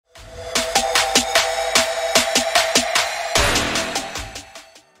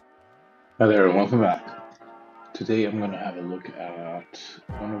Hi there, and welcome back. Today I'm going to have a look at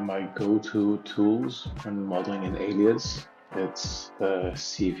one of my go-to tools when modeling in Alias. It's the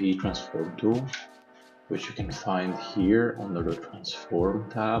CV transform tool, which you can find here under the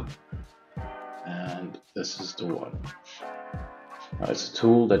transform tab. And this is the one. Now, it's a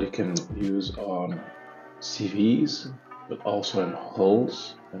tool that you can use on CVs, but also in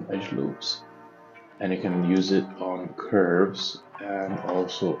hulls and edge loops. And you can use it on curves and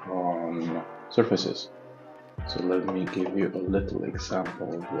also on surfaces. So let me give you a little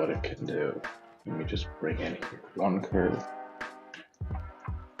example of what it can do. Let me just bring in here one curve.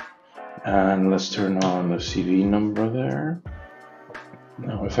 And let's turn on the CV number there.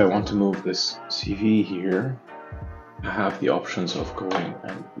 Now, if I want to move this CV here, I have the options of going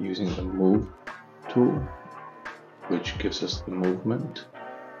and using the move tool, which gives us the movement.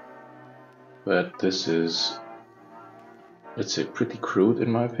 But this is, let's say, pretty crude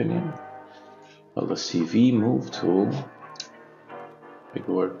in my opinion. Well, the CV move tool, I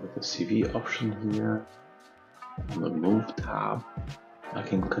go with the CV option here. On the move tab, I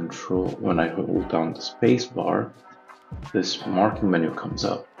can control, when I hold down the space bar, this marking menu comes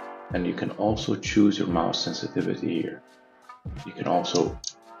up, and you can also choose your mouse sensitivity here. You can also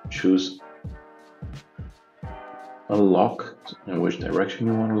choose a lock, in which direction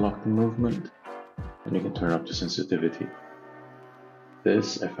you want to lock the movement, and you can turn up the sensitivity.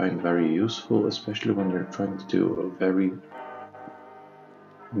 This I find very useful, especially when you're trying to do a very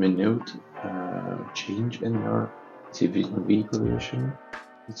minute change in your CV position.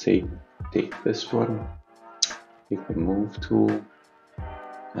 Let's say take this one, take the move tool,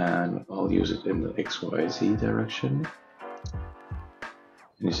 and I'll use it in the XYZ direction.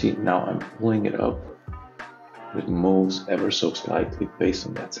 And you see now I'm pulling it up. It moves ever so slightly based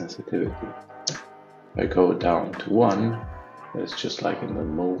on that sensitivity. If I go down to 1, it's just like in the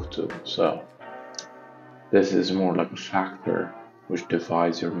move tool. So this is more like a factor which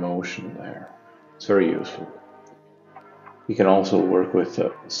divides your motion there. It's very useful. You can also work with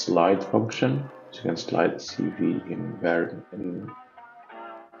a slide function. So you can slide the CV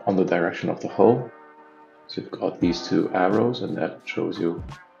on the direction of the hull. So you've got these two arrows, and that shows you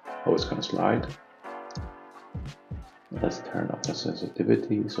how it's going to slide. Let's turn up the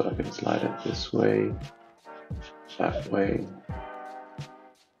sensitivity so I can slide it this way, that way.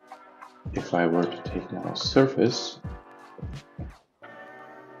 If I were to take now a surface,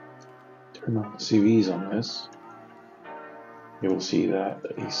 turn on the CVs on this, you will see that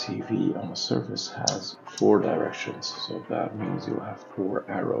a CV on a surface has 4 directions, so that means you have 4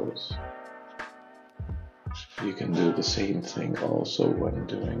 arrows. You can do the same thing also when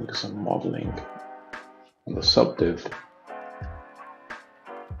doing some modeling on the subdiv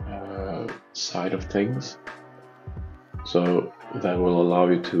side of things. So that will allow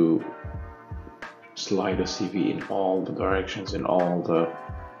you to slide a CV in all the directions, in all the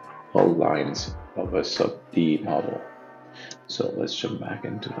hull lines of a sub D model. So let's jump back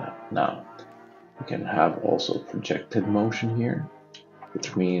into that. Now, you can have also projected motion here,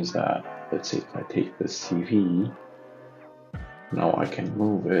 which means that, let's say if I take the CV, now I can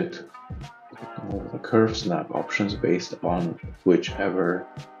move it, move the curve snap options based on whichever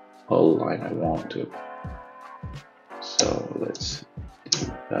hull line I want to. So let's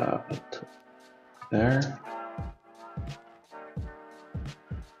do that there.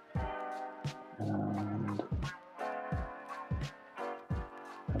 And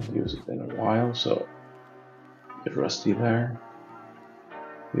I'll use it in a while, so a bit rusty there.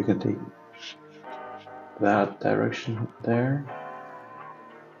 You can take that direction there.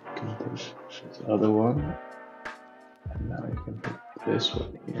 You can take this other one. And now you can take this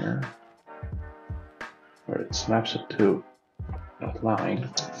one here, where it snaps it to that line.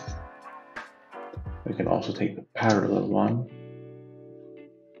 You can also take the parallel one.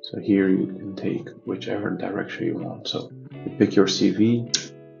 So here you can take whichever direction you want. So you pick your CV,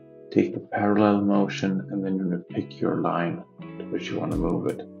 take the parallel motion, and then you're going to pick your line to which you want to move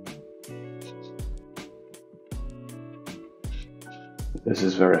it. This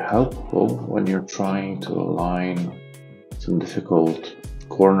is very helpful when you're trying to align some difficult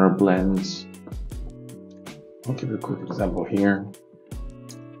corner blends. I'll give you a quick example here.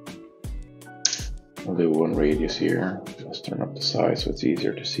 I'll do one radius here. Just turn up the size so it's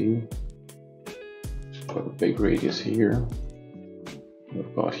easier to see. Got a big radius here.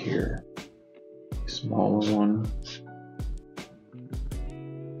 We've got here a smaller one.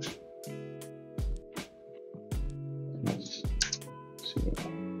 Let's see.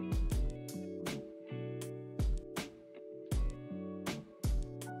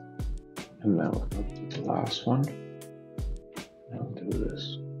 And now we'll go to the last one. I'll do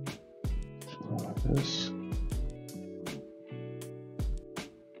this. this.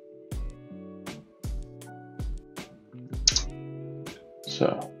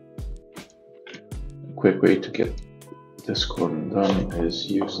 So, a quick way to get this corner done is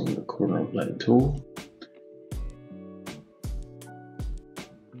using the corner blend tool.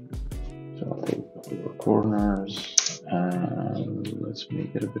 So I'll take the 4 corners and let's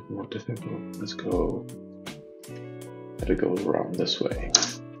make it a bit more difficult. Let's go that it goes around this way.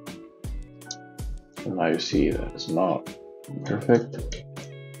 And now you see that it's not perfect.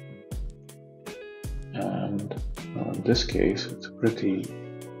 And in this case, it's a pretty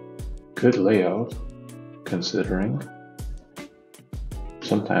good layout considering.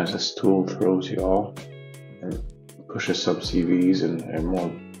 Sometimes this tool throws you off and pushes some CVs and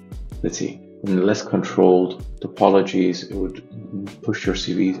more, let's see, in less controlled topologies, it would push your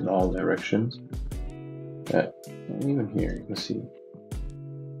CVs in all directions. But even here, you can see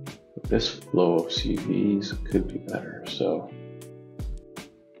this flow of CVs could be better. So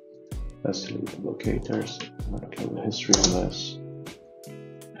let's delete the locators. I'm going to kill the history on this.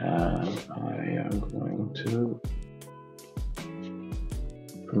 And I am going to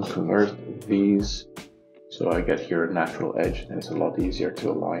convert these so I get here a natural edge, and it's a lot easier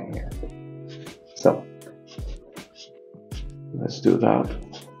to align here. So let's do that.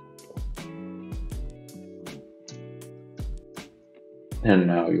 And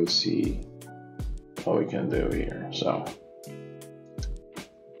now you'll see what we can do here. So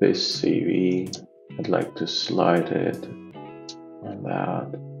this CV, I'd like to slide it on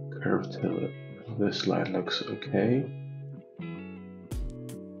that curve till this line looks okay.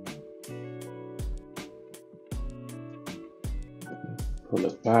 Pull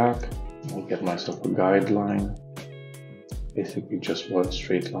it back. I'll get myself a guideline, basically just one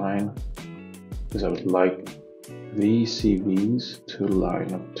straight line, because I would like these CVs to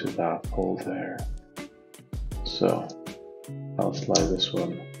line up to that hole there. So I'll slide this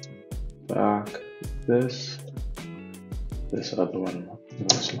one back, this other one I'm going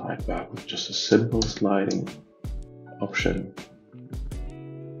to slide back with just a simple sliding option.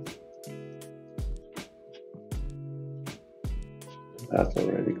 That's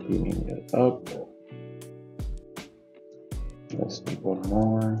already cleaning it up. Let's do one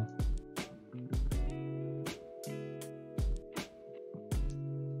more.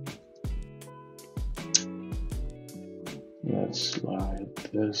 Let's slide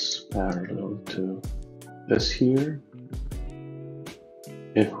this parallel to this here.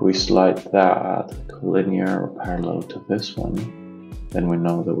 If we slide that linear or parallel to this one, then we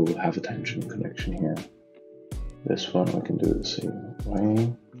know that we will have a tangent connection here. This one we can do the same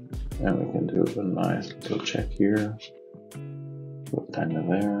way, and we can do a nice little check here. Put tangent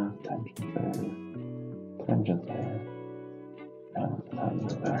there, tangent there, tangent there, and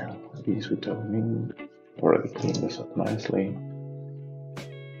tangent there. These we don't need. Already cleaned this up nicely.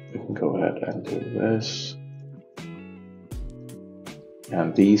 We can go ahead and do this.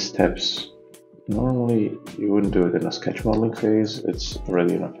 And these steps, normally you wouldn't do it in a sketch modeling phase. It's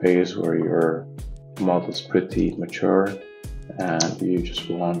already in a phase where your model is pretty mature and you just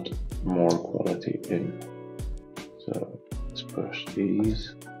want more quality in. So let's push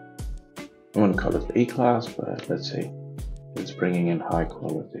these. I wouldn't call it A-class, but let's say it's bringing in high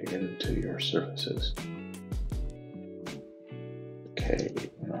quality into your surfaces. Okay,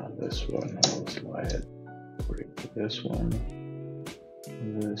 now this one, I'll slide it according to this one.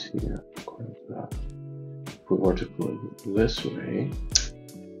 This here, according to that. If we were to pull it this way,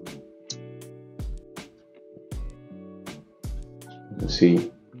 you can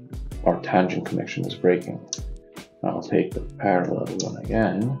see our tangent connection is breaking. Now I'll take the parallel one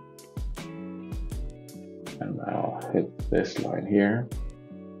again, and I'll hit this line here.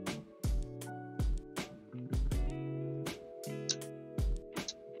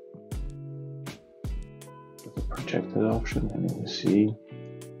 With the projected option, and you can see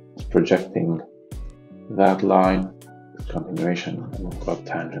it's projecting that line with continuation, and we've got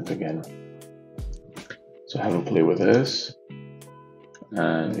tangent again. So have a play with this,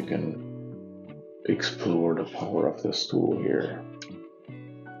 and you can explore the power of this tool here.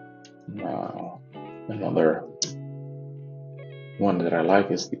 Now, another one that I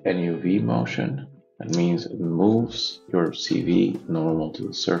like is the NUV motion. That means it moves your CV normal to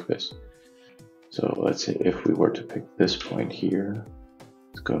the surface. So let's say if we were to pick this point here,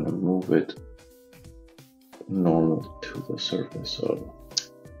 it's going to move it normal to the surface. So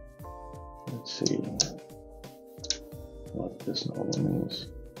let's see what this normal means.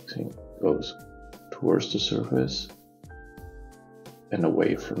 See, it goes towards the surface and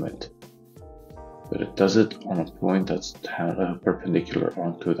away from it. But it does it on a point that's perpendicular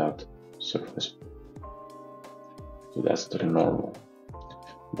onto that surface So that's the normal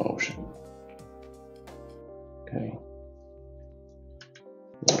motion. Okay.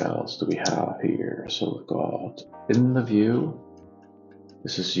 What else do we have here? So we've got in the view.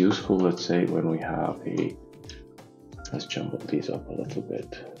 This is useful, let's say, when we have a, let's jumble these up a little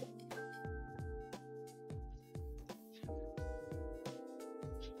bit.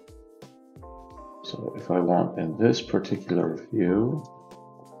 So if I want in this particular view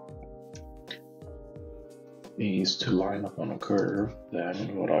these to line up on a curve,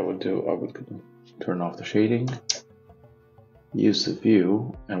 then what I would do, I would turn off the shading, use the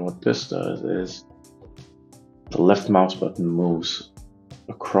view, and what this does is the left mouse button moves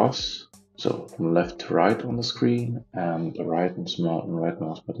across, so from left to right on the screen, and the right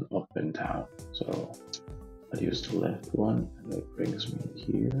mouse button up and down. So I'll use the left one, and it brings me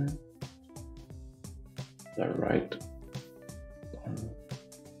here. The right one,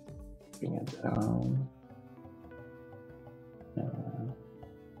 bring it down.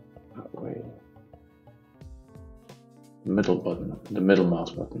 That way. The middle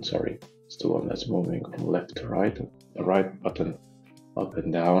mouse button, sorry, it's the one that's moving from left to right. The right button up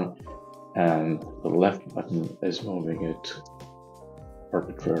and down, and the left button is moving it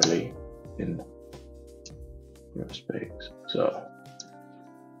arbitrarily in your space. So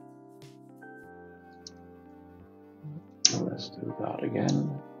let's do that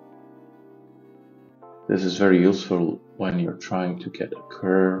again. This is very useful when you're trying to get a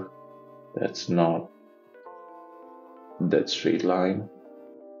curve that's not that straight line,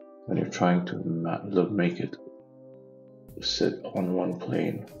 when you're trying to make it sit on one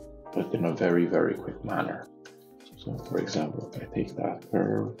plane, but in a very, very quick manner. So for example, if I take that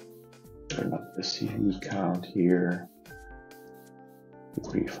curve, turn up the CV count here,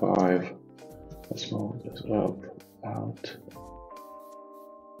 3.5, let's move this up, out.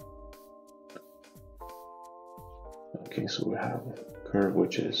 Okay, so we have a curve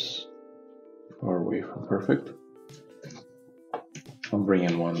which is far away from perfect. I'm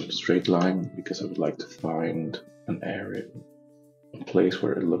bringing one straight line because I would like to find an area, a place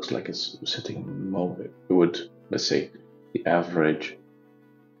where it looks like it's sitting mobile. It would, let's say, the average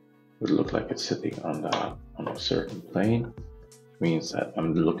would look like it's sitting on a certain plane. It means that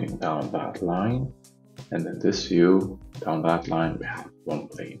I'm looking down that line, and in this view, down that line, we have one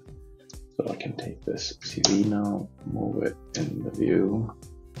plane. So I can take this CV now, move it in the view.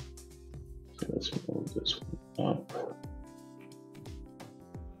 So let's move this one up,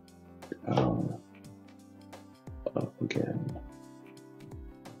 down, up again,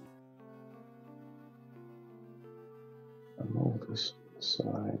 and move this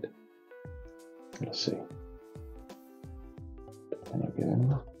side. Let's see. And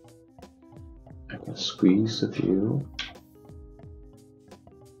again, I can squeeze the view.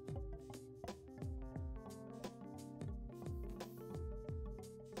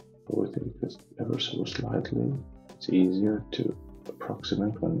 Rotate this ever so slightly. It's easier to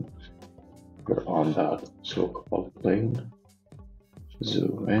approximate when you're on that so-called plane.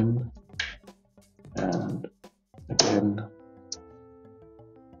 Zoom in, and again,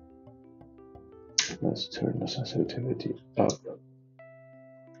 let's turn the sensitivity up.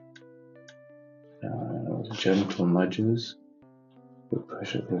 And with gentle nudges, we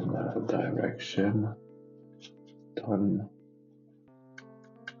push it in that direction. Done.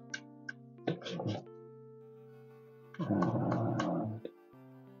 And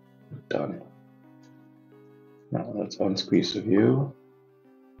done. Now let's unsqueeze the view.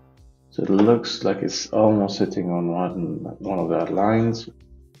 So it looks like it's almost sitting on one of that lines,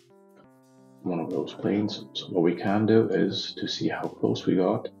 one of those planes. So what we can do is to see how close we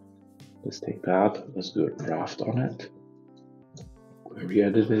got. Let's take that. Let's do a draft on it. Query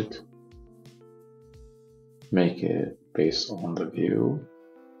edit it. Make it based on the view.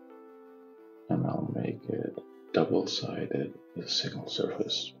 And I'll make it double-sided with a single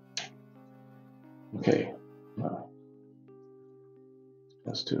surface. Okay, now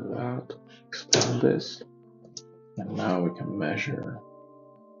let's do that. Expand this, and now we can measure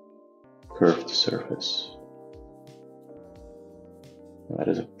curved surface. That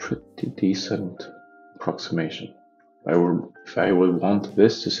is a pretty decent approximation. If I would want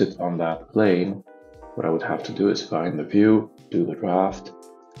this to sit on that plane, what I would have to do is find the view, do the draft,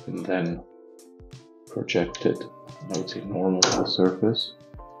 and then project it, I would say normal to the surface,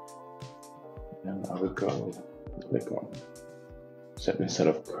 and I would go click on set instead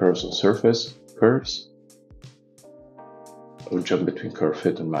of curves on surface, curves. I would jump between curve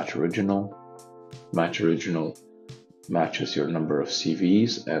fit and match original. Match original matches your number of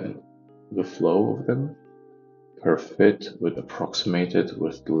CVs and the flow of them. Curve fit would approximate it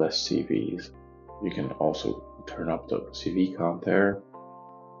with less CVs. You can also turn up the CV count there.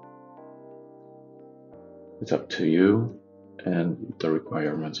 It's up to you and the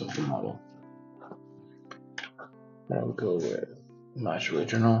requirements of the model. I'll go with match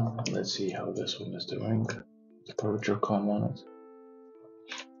original. Let's see how this one is doing. Curvature com on it.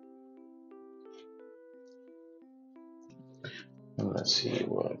 And let's see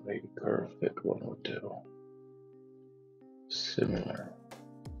what a curve fit one would do. Similar,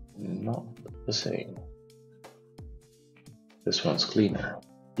 not the same. This one's cleaner.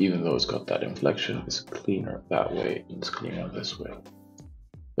 Even though it's got that inflection, it's cleaner that way and it's cleaner this way.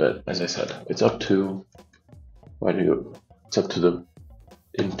 But as I said, it's up to it's up to the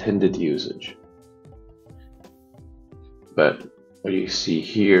intended usage. But what you see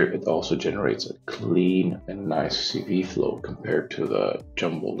here, it also generates a clean and nice CV flow compared to the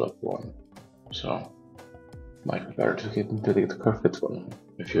jumbled up one. So it might be better to get into the curve fit one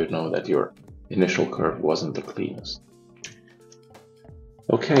if you know that your initial curve wasn't the cleanest.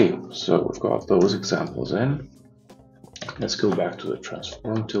 Okay, so we've got those examples in. Let's go back to the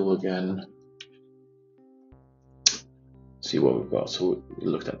transform tool again. See what we've got. So we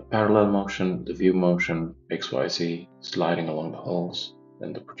looked at the parallel motion, the view motion, XYZ, sliding along the hulls,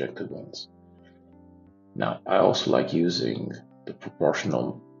 and the projected ones. Now, I also like using the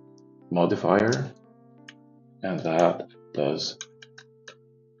proportional modifier, and that does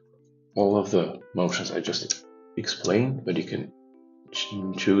all of the motions I just explained, but you can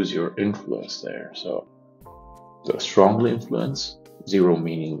choose your influence there. So the strongly influence, 0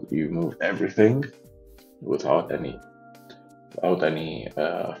 meaning you move everything without any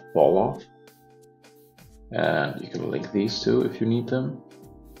fall off, and you can link these two if you need them,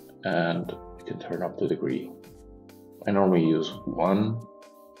 and you can turn up the degree. I normally use 1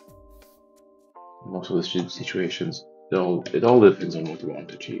 in most of the situations. It all depends on what you want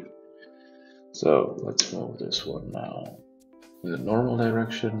to achieve. So let's move this one now in the normal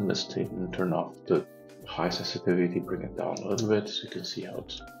direction. Let's turn off the high sensitivity, bring it down a little bit so you can see how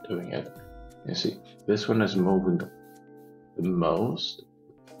it's doing it. You see this one is moving the most,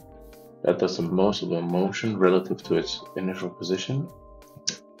 that does the most of the motion relative to its initial position,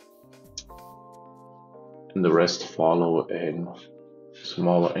 and the rest follow in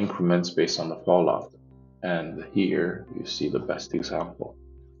smaller increments based on the fallout. And here you see the best example.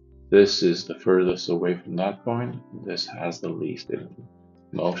 This is the furthest away from that point. This has the least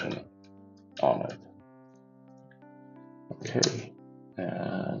motion on it. Okay,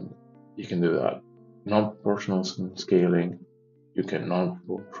 and you can do that. Non-proportional scaling, you can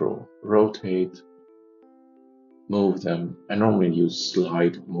non-proportional rotate, move them. I normally use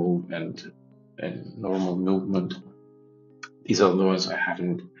slide, move, and normal movement. These are the ones I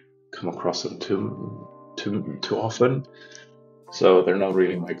haven't come across them too often, so they're not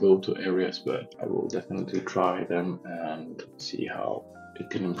really my go-to areas, but I will definitely try them and see how it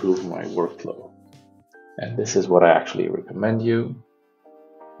can improve my workflow. And this is what I actually recommend you.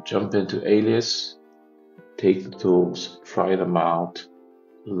 Jump into Alias, take the tools, try them out,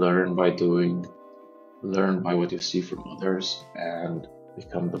 learn by doing, learn by what you see from others, and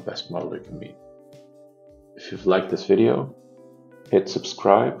become the best modeler you can be. If you've liked this video, hit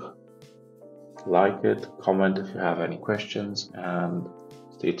subscribe, like it, comment if you have any questions, and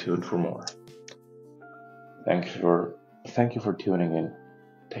stay tuned for more. Thank you for tuning in.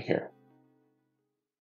 Take care.